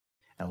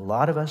And a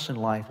lot of us in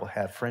life will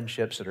have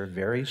friendships that are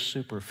very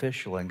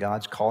superficial, and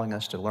God's calling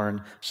us to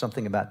learn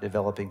something about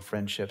developing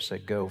friendships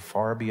that go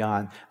far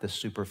beyond the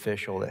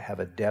superficial, that have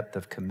a depth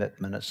of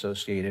commitment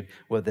associated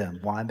with them.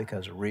 Why?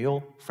 Because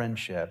real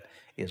friendship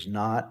is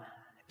not,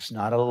 it's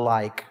not a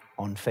like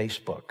on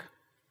Facebook.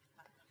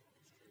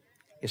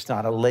 It's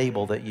not a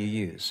label that you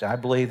use. I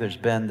believe there's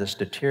been this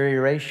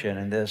deterioration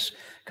and this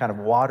kind of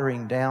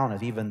watering down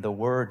of even the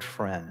word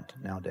friend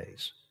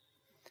nowadays.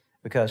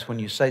 Because when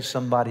you say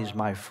somebody's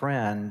my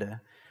friend,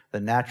 the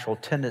natural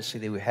tendency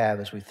that we have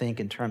is we think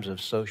in terms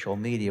of social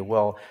media.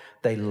 Well,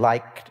 they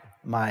liked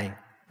my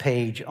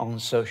page on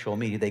social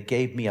media. They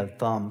gave me a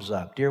thumbs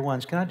up. Dear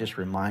ones, can I just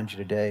remind you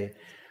today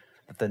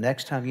that the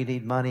next time you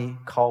need money,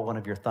 call one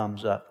of your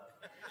thumbs up.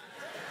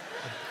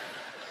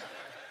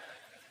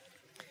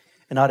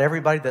 And not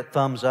everybody that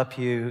thumbs up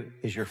you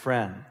is your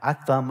friend. I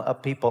thumb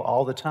up people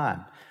all the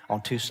time.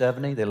 On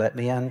 270, they let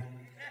me in.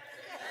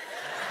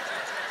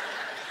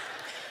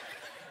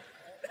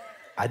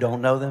 I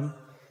don't know them,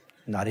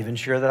 not even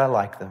sure that I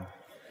like them.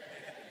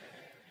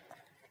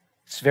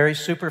 It's a very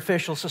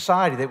superficial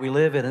society that we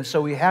live in, and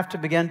so we have to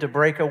begin to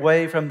break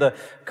away from the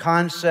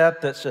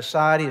concept that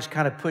society is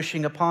kind of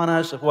pushing upon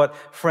us of what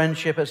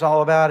friendship is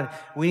all about, and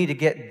we need to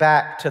get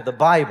back to the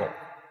Bible.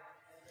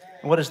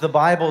 What does the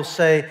Bible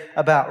say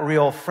about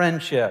real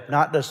friendship?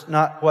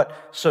 Not what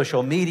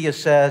social media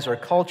says or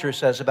culture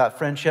says about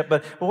friendship,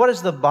 but what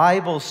does the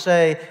Bible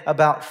say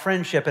about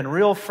friendship? And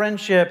real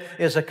friendship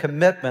is a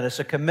commitment. It's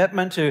a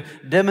commitment to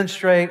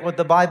demonstrate what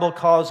the Bible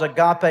calls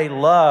agape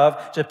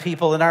love to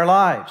people in our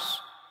lives.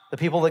 The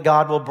people that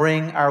God will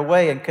bring our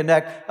way and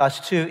connect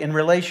us to in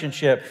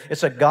relationship.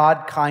 It's a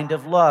God kind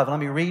of love. And let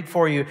me read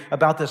for you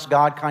about this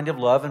God kind of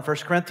love in 1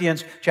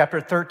 Corinthians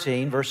chapter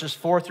 13, verses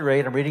 4 through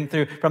 8. I'm reading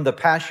through from the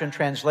Passion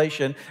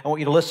Translation. I want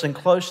you to listen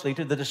closely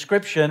to the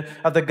description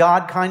of the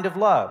God kind of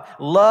love.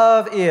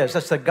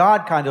 That's the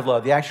God kind of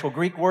love. The actual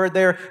Greek word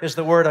there is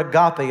the word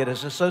agape. It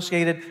is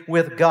associated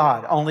with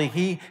God. Only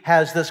He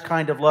has this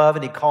kind of love,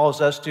 and He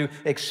calls us to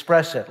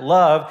express it.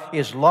 Love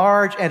is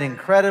large and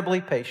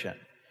incredibly patient.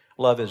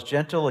 Love is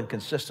gentle and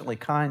consistently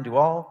kind to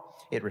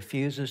all. It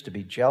refuses to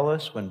be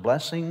jealous when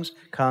blessings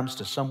comes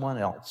to someone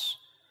else.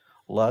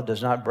 Love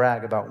does not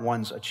brag about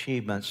one's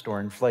achievements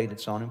nor inflate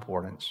its own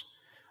importance.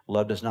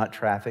 Love does not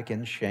traffic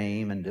in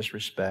shame and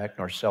disrespect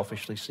nor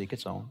selfishly seek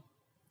its own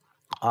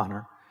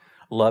honor.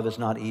 Love is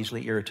not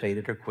easily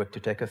irritated or quick to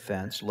take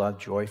offense. Love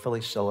joyfully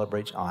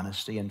celebrates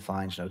honesty and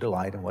finds no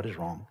delight in what is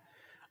wrong.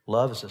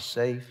 Love is a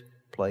safe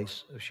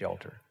place of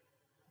shelter,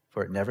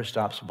 for it never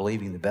stops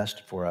believing the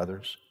best for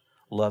others.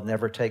 Love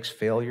never takes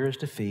failure as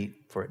defeat,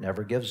 for it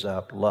never gives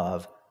up.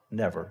 Love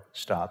never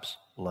stops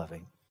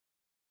loving.